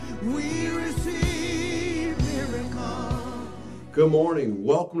We receive miracles. Good morning.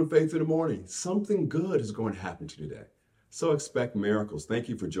 Welcome to Faith in the Morning. Something good is going to happen to you today. So expect miracles. Thank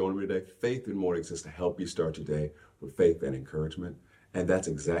you for joining me today. Faith in the Morning exists to help you start today with faith and encouragement. And that's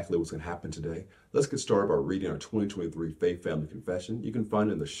exactly what's going to happen today. Let's get started by reading our 2023 Faith Family Confession. You can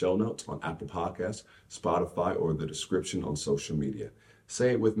find it in the show notes on Apple Podcasts, Spotify, or the description on social media.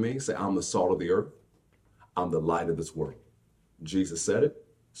 Say it with me. Say, I'm the salt of the earth. I'm the light of this world. Jesus said it,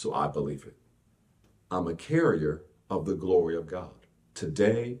 so I believe it. I'm a carrier of the glory of God.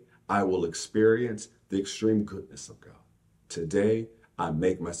 Today, I will experience the extreme goodness of God. Today, I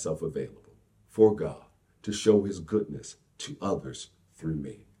make myself available for God to show his goodness to others through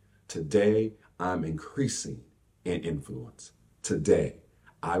me. Today, I'm increasing in influence. Today,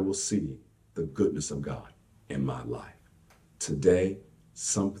 I will see the goodness of God in my life. Today,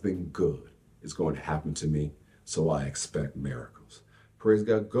 something good is going to happen to me, so I expect miracles. Praise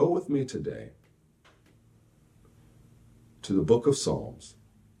God. Go with me today to the book of Psalms,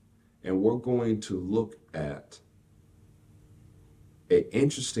 and we're going to look at an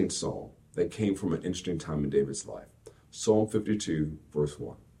interesting psalm that came from an interesting time in David's life. Psalm 52, verse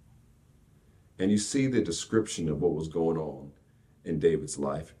 1. And you see the description of what was going on in David's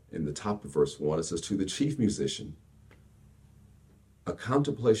life. In the top of verse 1, it says, to the chief musician, a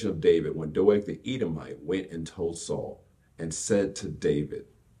contemplation of David when Doeg the Edomite went and told Saul and said to David,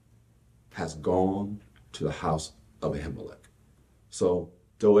 has gone to the house of Ahimelech. So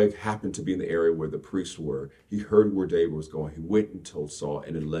Doeg happened to be in the area where the priests were. He heard where David was going. He went and told Saul,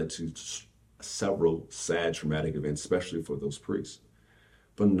 and it led to several sad, traumatic events, especially for those priests.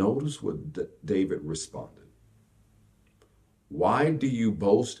 But notice what David responded. Why do you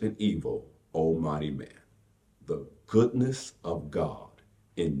boast in evil, O mighty man? The goodness of God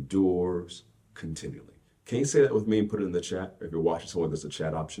endures continually. Can you say that with me and put it in the chat? If you're watching someone, there's a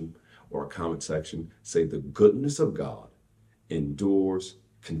chat option or a comment section. Say the goodness of God endures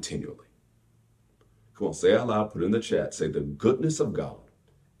continually. Come on, say it out loud, put it in the chat. Say the goodness of God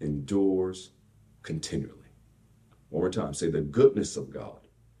endures continually. One more time, say the goodness of God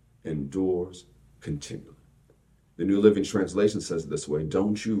endures continually. The New Living Translation says it this way,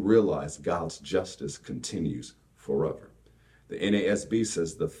 don't you realize God's justice continues forever? The NASB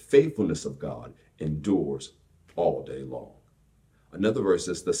says the faithfulness of God endures all day long. Another verse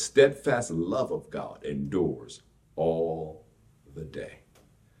says the steadfast love of God endures all the day.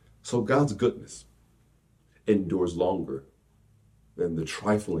 So God's goodness endures longer than the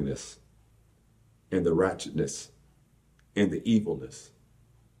triflingness and the ratchetness and the evilness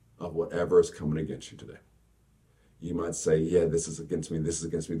of whatever is coming against you today. You might say, yeah, this is against me, this is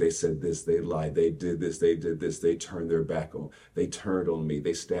against me. They said this, they lied, they did this, they turned their back on, they turned on me,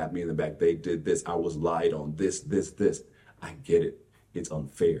 they stabbed me in the back, they did this, I was lied on, this. I get it. It's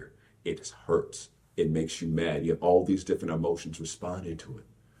unfair. It hurts. It makes you mad. You have all these different emotions responding to it.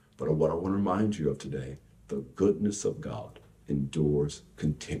 But what I want to remind you of today, the goodness of God endures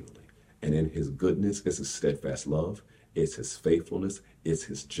continually. And in his goodness is his steadfast love, it's his faithfulness, it's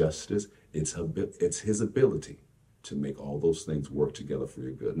his justice, it's his ability to make all those things work together for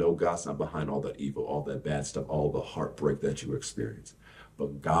your good. No, God's not behind all that evil, all that bad stuff, all the heartbreak that you experience.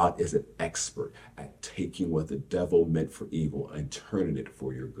 But God is an expert at taking what the devil meant for evil and turning it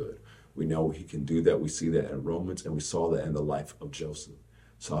for your good. We know he can do that. We see that in Romans, and we saw that in the life of Joseph.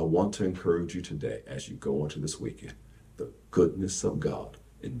 So I want to encourage you today as you go into this weekend, the goodness of God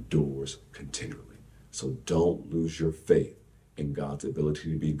endures continually. So don't lose your faith in God's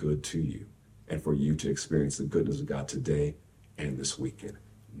ability to be good to you and for you to experience the goodness of God today and this weekend.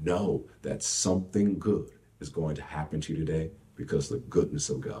 Know that something good is going to happen to you today because the goodness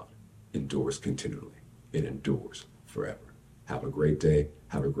of God endures continually. It endures forever. Have a great day.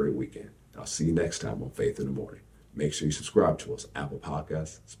 Have a great weekend. I'll see you next time on Faith in the Morning. Make sure you subscribe to us, Apple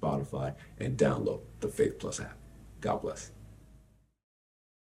Podcasts, Spotify, and download the Faith Plus app. God bless.